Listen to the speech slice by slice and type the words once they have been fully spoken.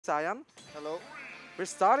Cyan. Hello. We're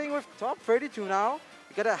starting with top 32 now.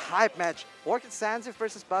 We got a hype match. Sansi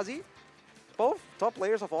versus buzi. Both top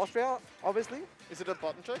players of Austria, obviously. Is it a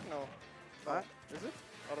button check? No. What? Is it?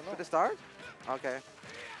 I don't know. To the start? Okay.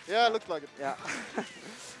 Yeah, it looks like it. Yeah.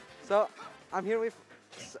 So, I'm here with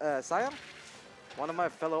Cyan, one of my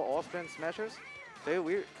fellow Austrian smashers. Today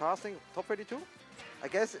we're casting top 32. I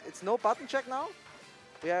guess it's no button check now.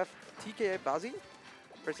 We have TKA buzi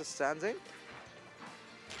versus Sansi.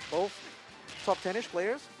 Both top 10-ish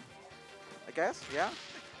players, I guess, yeah.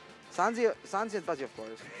 Sansi and buzi, of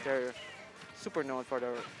course. They're super known for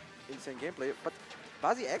their insane gameplay. But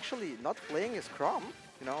buzi actually not playing his Crom,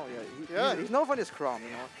 you know. Yeah, he's known for his Crom, you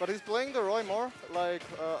know. But he's playing the Roy more. Like,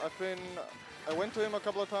 I went to him a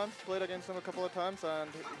couple of times, played against him a couple of times, and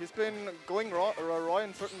he's been going Roy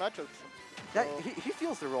in certain matches. Yeah, he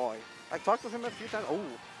feels the Roy. I talked with him a few times. Oh,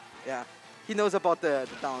 yeah. He knows about the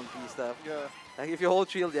down B stuff. Yeah. Like if you hold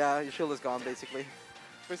shield, yeah, your shield is gone basically.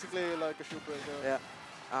 Basically like a shield breaker.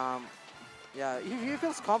 Yeah. Yeah, he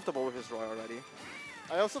feels comfortable with his Roy already.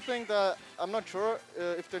 I also think that, I'm not sure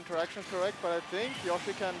if the interaction is correct, but I think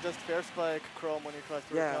Yoshi can just fair spike Chrome when he tries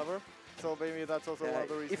to recover. So maybe that's also one of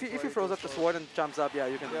the reasons. If he throws up the sword and jumps up, yeah,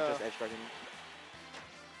 you can just edge guard him.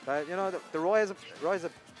 But you know, the Roy is a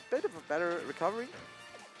bit of a better recovery.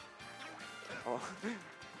 Oh,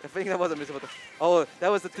 I think that was a miss. Oh, that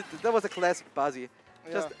was a classic buzi.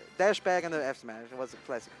 Yeah. Just dash back and the F smash. It was a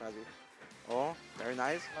classic buzi. Oh, very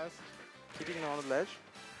nice. Nice. Keeping him on the ledge.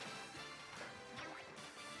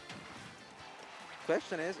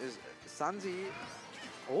 Question is Sansi?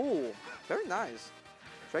 Oh, very nice.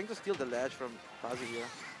 Trying to steal the ledge from buzi here.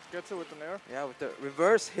 Gets it with the Nair. Yeah, with the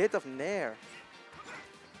reverse hit of Nair.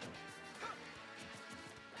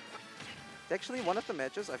 It's actually one of the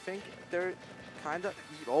matches. I think they're kind of.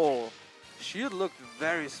 Oh, shield looked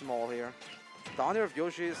very small here. Down air of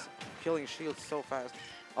Yoshi is killing shield so fast.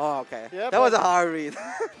 Oh, okay. Yeah, that was a hard read.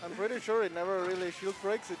 I'm pretty sure it never really shield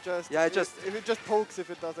breaks. It just if it just pokes if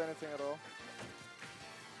it does anything at all.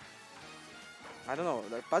 I don't know.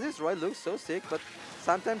 Like buzi's Roy looks so sick, but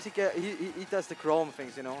sometimes he does the Chrome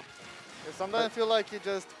things, you know. Yeah, sometimes I feel like he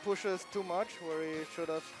just pushes too much, where he should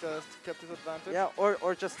have just kept his advantage. Yeah,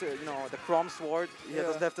 or just you know, the Chrome sword. He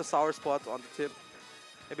doesn't have the sour spot on the tip.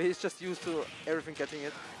 Maybe he's just used to everything getting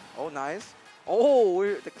it. Oh, nice. Oh,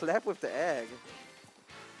 the clap with the egg.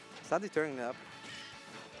 Sansi turning it up.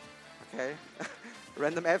 Okay.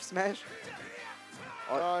 Random F smash.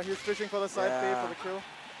 He's fishing for the side B for the kill.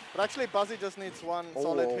 But actually, buzi just needs one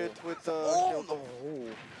solid hit with the kill. Oh,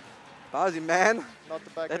 buzi, man. Not the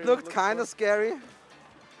back. That looked kind of scary.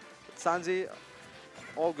 But Sansi,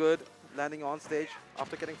 all good. Landing on stage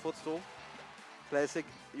after getting footstool. Classic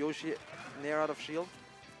Yoshi Nair out of shield,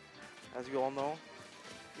 as you all know.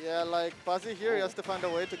 Yeah, like buzi here, he has to find a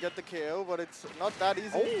way to get the KO, but it's not that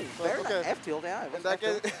easy. Oh, so very nice. F tilt, yeah. In that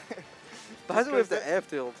case, buzi with the F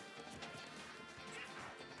tilt.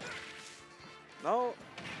 No,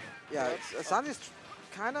 yeah, Sansi's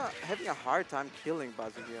kind of having a hard time killing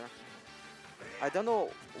buzi here. I don't know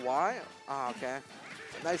why. Ah, okay.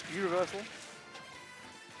 Nice B reversal.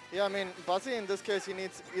 Yeah, I mean, buzi in this case, he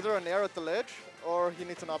needs either an air at the ledge or he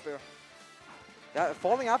needs an up air. Yeah,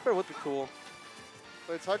 falling up air would be cool.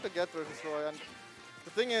 So it's hard to get versus Roy. And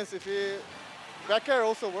the thing is, if he back air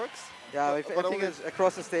also works. Yeah, if everything is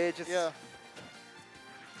across the stage, it's yeah.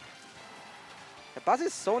 buzi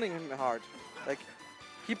is zoning him hard. Like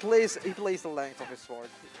he plays the length of his sword.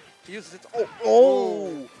 He uses it.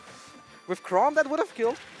 Oh! With Crom that would have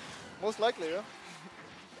killed. Most likely, yeah.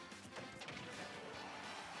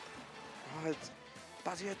 Oh,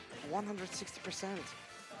 buzi at 160%.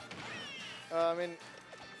 I mean,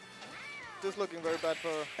 this looking very bad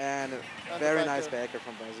for. And a very nice backer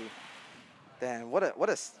from buzi. Damn, what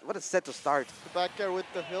a set to start. The back air with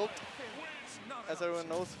the hilt, as everyone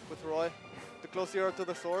knows, with Roy. The closer to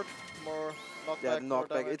the sword, more knockback. Yeah,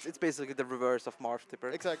 knockback. It's basically the reverse of Marv Tipper.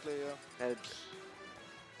 Exactly, yeah.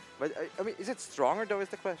 But I mean, is it stronger though? Is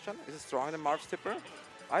the question? Is it stronger than Marv's Tipper?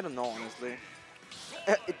 I don't know, honestly.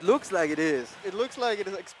 It looks like it is. It looks like it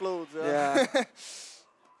explodes. Yeah.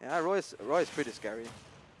 Yeah, Roy is pretty scary.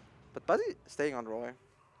 But buzi staying on Roy.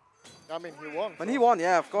 I mean, he won. When he won,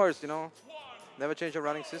 yeah, of course, you know. Never change a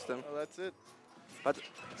running system. Well, that's it. But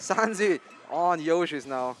Sansi on Yoshi's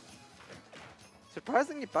now.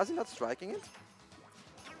 Surprisingly, buzi not striking it.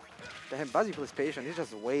 Damn, buzi plays patient. He's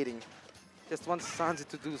just waiting. Just wants Sansi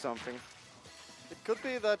to do something. It could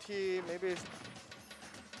be that he maybe.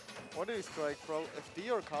 What did he strike? Pro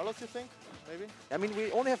FD or Carlos, you think? Maybe? I mean,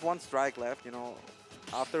 we only have one strike left, you know.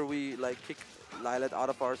 After we like kick Lilat out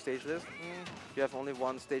of our stage list. You have only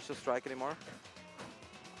one stage to strike anymore.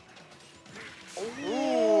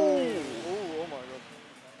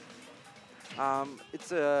 It's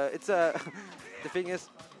the thing ist,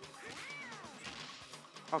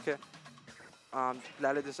 okay,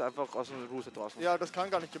 Lilith ist einfach aus dem Rooster draußen. Ja, das kann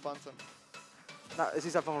gar nicht gebannt sein. Na, es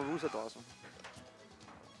ist einfach ein Rooster draußen.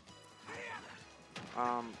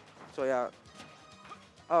 So yeah.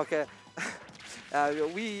 Okay.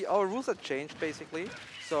 Our rules have changed basically.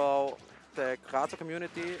 So the Grazer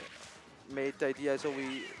community made the idea so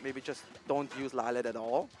we maybe just don't use Lilith at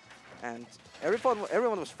all. And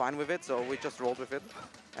everyone was fine with it, so we just rolled with it.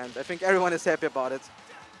 And I think everyone is happy about it.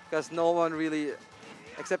 Because no one really,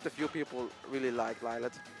 except a few people, really like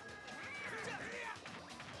Lilith.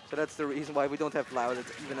 So that's the reason why we don't have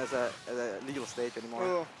Lilith even as a legal stage anymore.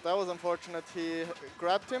 Oh, that was unfortunate. He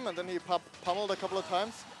grabbed him and then he pummeled a couple of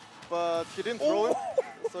times, but he didn't throw him.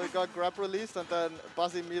 So he got grab released and then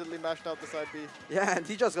buzi immediately mashed out the side B. Yeah, and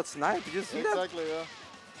he just got sniped. Did you see that? Exactly, yeah.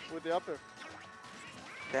 With the upper.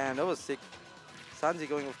 Damn, that was sick. Sansi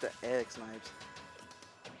going with the egg snipes.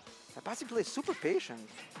 buzi plays super patient.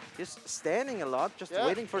 He's standing a lot, just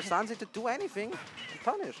waiting for Sansi to do anything and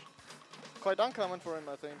punish. Quite uncommon for him,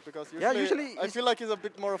 I think, because usually I feel like he's a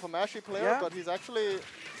bit more of a mashy player, but he's actually,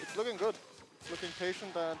 it's looking good. It's looking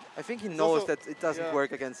patient and... I think he knows that it doesn't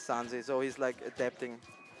work against Sansi, so he's like adapting.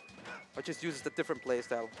 Or just uses the different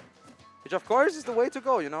playstyle. Which of course is the way to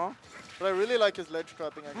go, you know? But I really like his ledge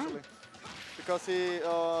trapping actually. Because he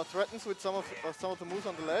threatens with some of the moves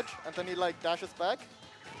on the ledge and then he like dashes back.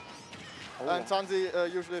 Oh. And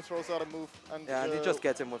Sansi usually throws out a move. And, and he just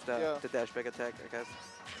gets him with the dash back attack, I guess.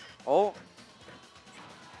 Oh.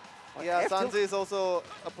 Yeah, Sansi is also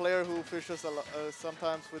a player who fishes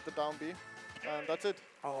sometimes with the down B. And that's it.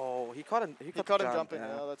 Oh, he caught him. He caught him jumping.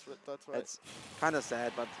 Yeah, that's right. It's kind of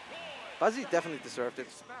sad, but buzi definitely deserved it.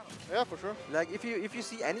 Yeah, for sure. Like if you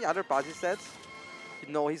see any other buzi sets,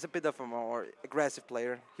 you know he's a bit of a more aggressive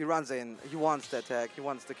player. He runs in. He wants the attack. He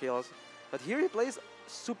wants the kills. But here he plays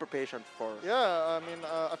super patient for. Yeah, I mean,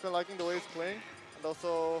 I've been liking the way he's playing, and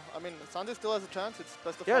also, I mean, Sansi still has a chance. It's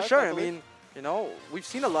best of 5. Yeah, sure. I mean, you know, we've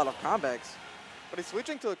seen a lot of comebacks. But he's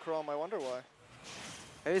switching to a Chrome. I wonder why.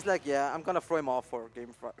 And he's like, yeah, I'm gonna throw him off for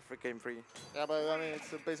game 3. Yeah, but I mean,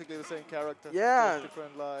 it's basically the same character. Yeah. Just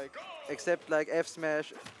different, like. Except like F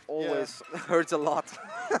smash always hurts a lot,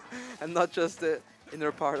 and not just the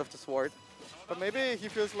inner part of the sword. But maybe he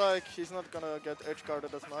feels like he's not gonna get edge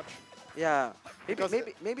guarded as much. Yeah,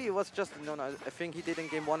 maybe it was just I think he did in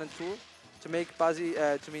game 1 and 2 to make buzi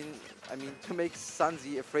to make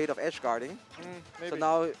Sansi afraid of edge guarding. So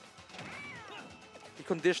now he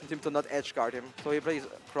conditioned him to not edge guard him, so he plays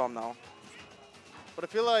Chrome now. But I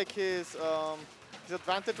feel like his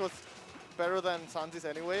advantage was better than Sansi's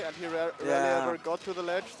anyway, and he rarely ever got to the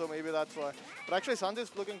ledge, so maybe that's why. But actually,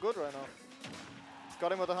 Sansi's looking good right now. He's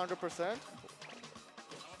got him at 100%.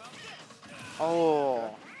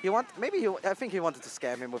 Oh, I think he wanted to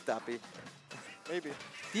scam him with that B. Maybe.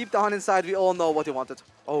 Deep down inside, we all know what he wanted.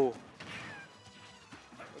 Oh.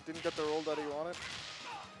 But didn't get the roll that he wanted.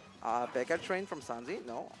 Back air train from Sansi?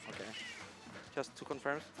 No? Okay. Just 2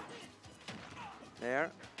 confirms.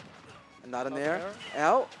 Nair. Another Nair.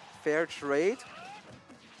 L. Fair trade.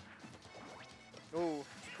 Oh,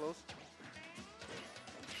 close.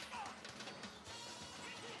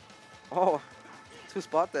 Oh. 2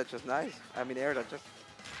 spot dashes, nice. I mean air dashes.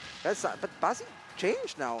 But buzi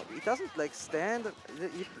changed now. He doesn't like stand.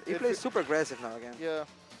 He plays super aggressive now again. Yeah.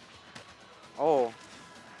 Oh.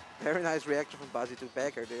 Very nice reaction from buzi to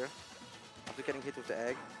back air there. After getting hit with the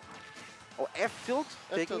egg. Oh, F tilt,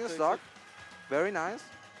 taking a stock. Very nice.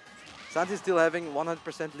 Sansi still having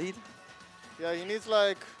 100% lead. Yeah, he needs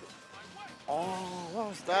like... Oh, what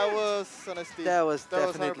was that? That was an SD. That was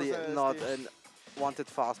definitely not a wanted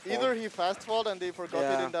fast fall. Either he fast falled and they forgot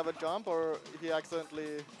he didn't have a jump, or he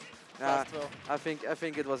accidentally fast fell. I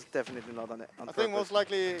think it was definitely not on purpose. I think most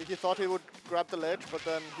likely he thought he would grab the ledge, but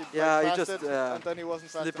then he he just it, and then he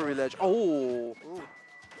wasn't fast slippery enough. ledge. Oh.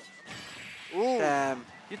 Ooh. Damn.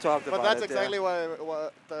 You talked about it. But that's exactly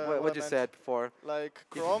what you said before. Like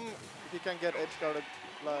Chrome, he can get edge guarded.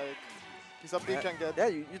 Like his up B can get. Yeah,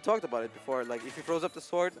 you talked about it before. Like if he throws up the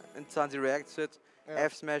sword and Sansi reacts to it,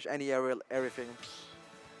 F smash, any aerial, everything.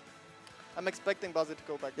 I'm expecting buzi to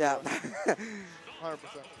go back. Yeah. 100%.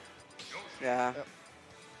 Yeah.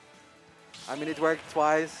 I mean, it worked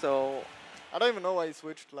twice, so. I don't even know why he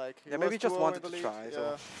switched. Like he maybe he just wanted to try. Yeah,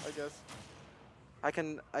 so. I guess.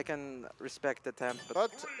 I can respect the attempt,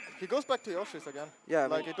 but he goes back to Yoshi's again. Yeah,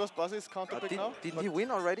 like it was buzi's counter pick now. Didn't he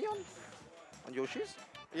win already on Yoshi's?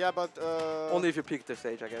 Yeah, but only if you pick the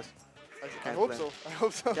stage, I guess. I hope so. I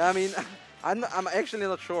hope so. Yeah, I mean, I'm actually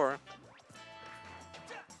not sure.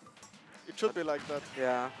 It should be like that.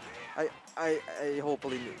 Yeah. I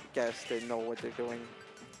hopefully guess they know what they're doing.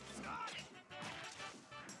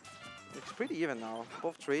 It's pretty even now.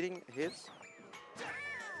 Both trading hits.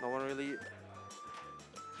 No one really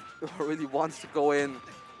really wants to go in.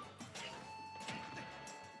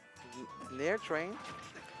 Nair train.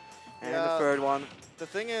 And the third one. The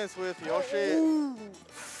thing is with Yoshi,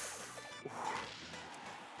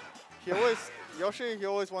 he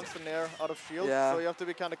always wants to nair out of shield, so you have to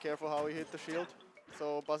be kind of careful how he hit the shield.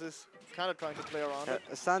 So Buzz is kind of trying to play around it.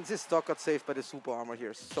 Sansi's stock got saved by the super armor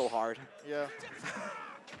here so hard. Yeah.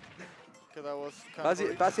 Okay, that was kind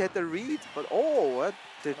of Buzzy had the read, but oh,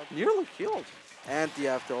 the nearly killed. And the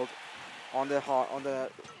F tilt on the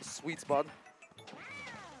sweet spot.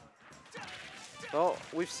 So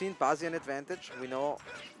we've seen Buzzy an advantage. We know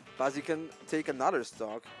Buzzy can take another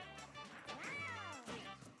stock.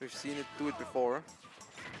 We've seen it do it before.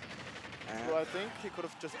 So I think he could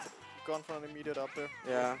have just gone for an immediate up there.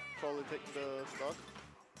 Yeah. Probably taking the stock.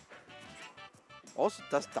 Also,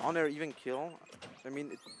 does down air even kill? I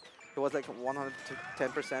mean, it was like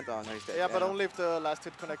 110%. Oh, no, he's dead. Yeah, but only if the last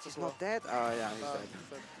hit connects as well. He's not dead? Oh, yeah, he's dead. He's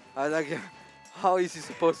dead. I was like, how is he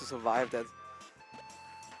supposed to survive that?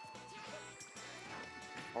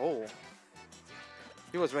 Oh.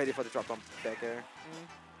 He was ready for the drop bomb back air.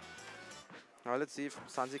 Now let's see if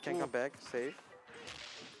Sansi can come back safe.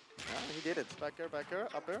 Yeah, he did it. Back air,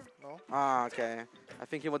 up air? No. Ah, okay. I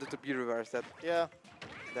think he wanted to be reversed that. Yeah.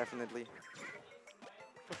 Definitely.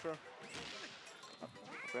 For sure.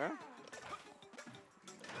 Where?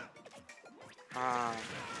 Ah.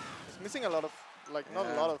 He's missing a lot of, like, not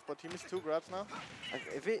a lot of, but he missed 2 grabs now.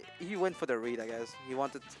 If he went for the read, I guess. He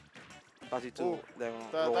wanted Buzzy to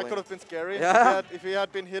that could have been scary. Yeah. If he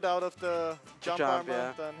had been hit out of the jump armor,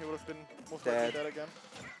 yeah. then he would have been most likely dead again.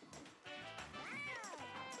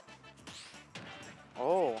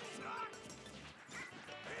 Oh.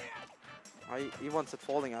 He wants it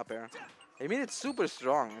falling up air. I mean, it's super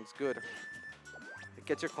strong. It's good. It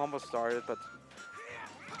gets your combo started, but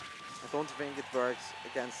I don't think it works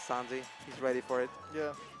against Sansi. He's ready for it.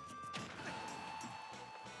 Yeah.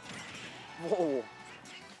 Whoa.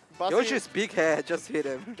 Buzzy, Yoshi's big head just hit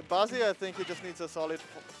him. The Buzzy, I think he just needs a solid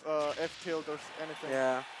F tilt or anything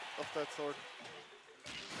of that sort.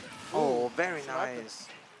 Oh, very nice.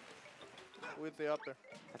 With the up there.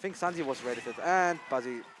 I think Sansi was ready for it. And Buzzy,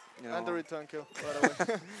 you know. And the return kill, by the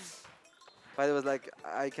way. But it was like,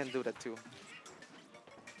 I can do that too.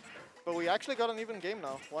 But we actually got an even game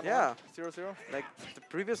now. 1-1, 0-0. Like, the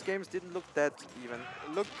previous games didn't look that even.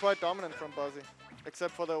 It looked quite dominant from Buzzy,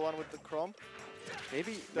 except for the one with the Chrome.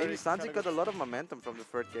 Maybe Sansi got a lot of momentum from the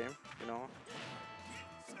third game, you know.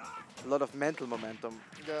 A lot of mental momentum.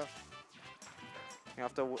 Yeah.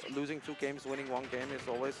 After losing 2 games, winning 1 game is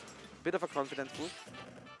always a bit of a confidence boost.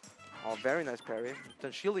 Oh, very nice parry.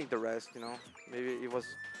 Then shielding the rest, you know. Maybe it was...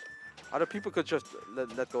 Other people could just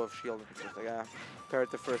let go of shield. Just like, parried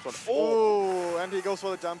the first one. Oh, and he goes for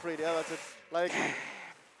the jump read. Yeah, that's it. Like...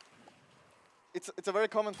 It's a very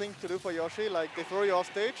common thing to do for Yoshi. Like, they throw you off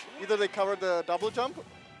stage. Either they cover the double jump,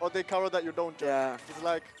 or they cover that you don't jump. Yeah. It's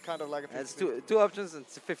like, kind of like a 50-50. It's two options, and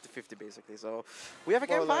it's 50-50 basically. So, we have a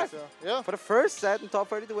game 5. Yeah. For the first set in top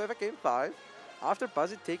 32, we have a game 5. After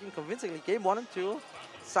Buzzy taking convincingly game 1 and 2,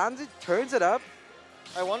 Sansi turns it up.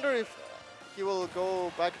 I wonder if he will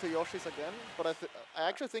go back to Yoshi's again, but I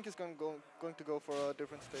actually think he's going to go for a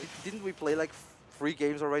different stage. Didn't we play like 3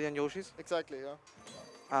 games already on Yoshi's? Exactly, yeah.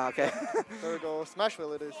 Ah, okay. There we go.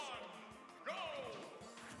 Smashville it is.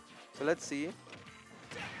 So let's see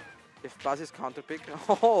if Buzzy's counter pick.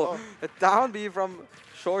 Oh, a down B from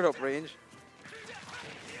short hop range.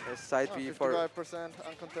 A side B for 55%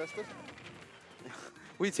 uncontested.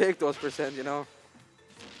 We take those percent, you know.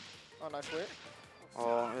 Oh, nice way.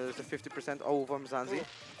 Oh, there's a 50% O from Sansi.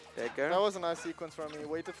 That was a nice sequence from me.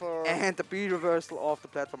 Waited for... And the B reversal off the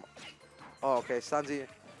platform. Oh, okay, Sansi.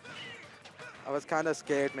 I was kind of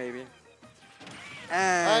scared, maybe.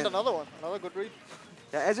 And another one. Another good read.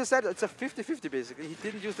 Yeah, as you said, it's a 50-50, basically. He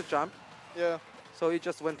didn't use the jump. Yeah. So he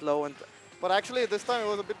just went low and... But actually, this time it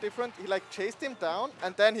was a bit different. He, like, chased him down,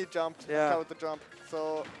 and then he jumped and covered the jump.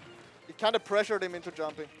 So it kind of pressured him into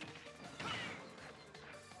jumping.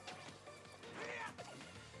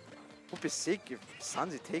 Would be sick if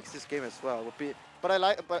Sansi takes this game as well. Would be. But I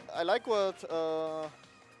like what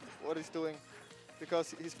he's doing,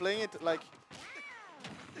 because he's playing it like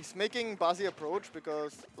he's making Buzzy approach,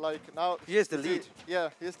 because like now he has the lead. Yeah,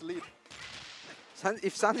 he has the lead.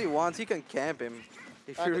 If Sansi wants, he can camp him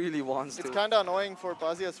if he really wants to. It's kind of annoying for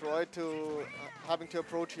Buzzy as Roy to having to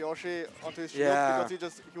approach Yoshi onto his shield,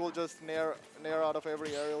 because he will just nair out of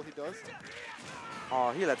every aerial he does.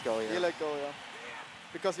 Oh, he let go. Yeah. He let go. Yeah.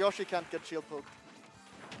 because Yoshi can't get shield poked.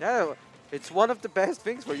 Yeah, it's one of the best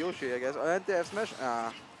things for Yoshi, I guess. And the F smash.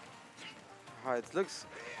 It looks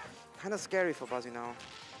kind of scary for buzi now.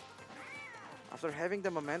 After having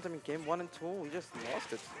the momentum in game 1 and 2, we just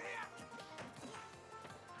lost it.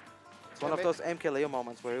 It's one of those MKLeo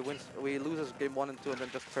moments where he loses game 1 and 2 and then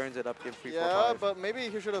just turns it up game 3, 4, 5. Yeah, but maybe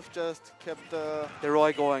he should have just kept the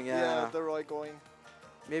Roy going, yeah. Yeah, the Roy going.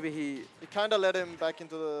 Maybe he kind of let him back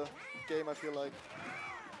into the game, I feel like.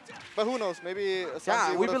 But who knows? Maybe Sansi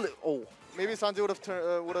yeah, we believe. Maybe Sansi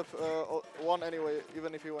would have won anyway,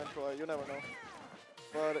 even if he went Roy. You never know.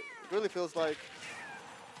 But it really feels like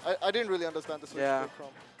I didn't really understand the switch from.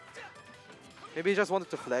 Maybe he just wanted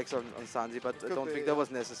to flex on Sansi, but I don't think that was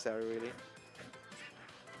necessary, really.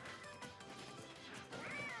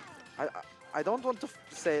 I don't want to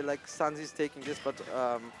say like Sansi's taking this, but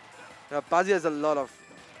buzi has a lot of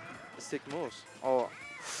sick moves. Oh,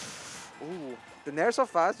 ooh, the nair so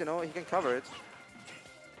fast, you know, he can cover it.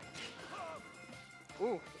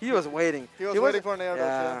 Ooh, he was waiting. He was waiting for an air dodge,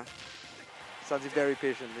 yeah. Sansi very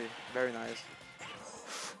patiently, very nice.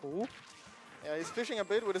 Ooh. Yeah, he's fishing a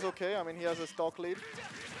bit, which is okay. I mean, he has a stock lead.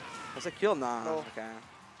 That's a kill now. No. Okay.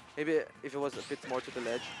 Maybe if it was a bit more to the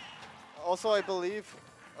ledge. Also, I believe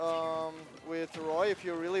with Roy, if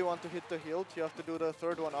you really want to hit the hilt, you have to do the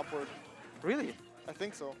third one upward. Really? I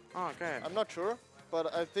think so. Oh, okay. I'm not sure,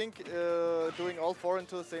 but I think doing all 4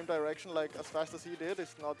 into the same direction, like as fast as he did,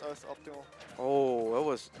 is not as optimal. Oh, that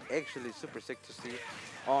was actually super sick to see.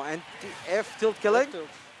 Oh, and the F tilt killing.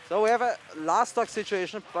 So we have a last stock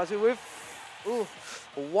situation, buzi with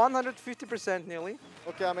 150% nearly.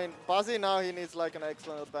 Okay, I mean, buzi now he needs like an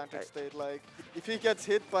excellent advantage state. Like, if he gets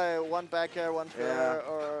hit by one back air, one fair,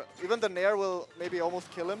 or even the nair will maybe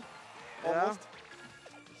almost kill him. Almost.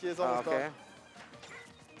 He is almost gone.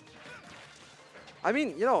 I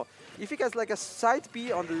mean, you know, if he gets like a side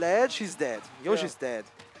B on the ledge, he's dead. Yoshi's dead.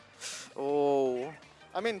 Oh.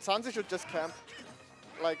 I mean, Sansi should just camp.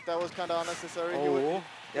 Like, that was kind of unnecessary. Oh.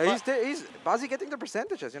 Yeah, he's buzi getting the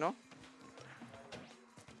percentages, you know.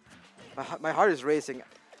 My heart is racing.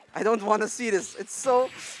 I don't want to see this. It's so...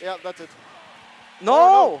 Yeah, that's it. No!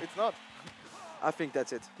 Oh, no, it's not. I think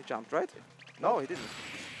that's it. He jumped, right? No, he didn't.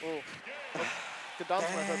 Oh. The dance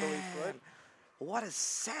match, I believe, right? What a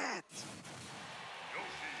set!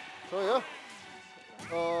 So,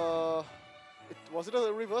 yeah. Was it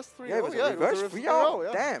a reverse 3-0? Yeah, it was a reverse 3-0.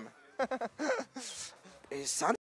 Yeah. Damn. Is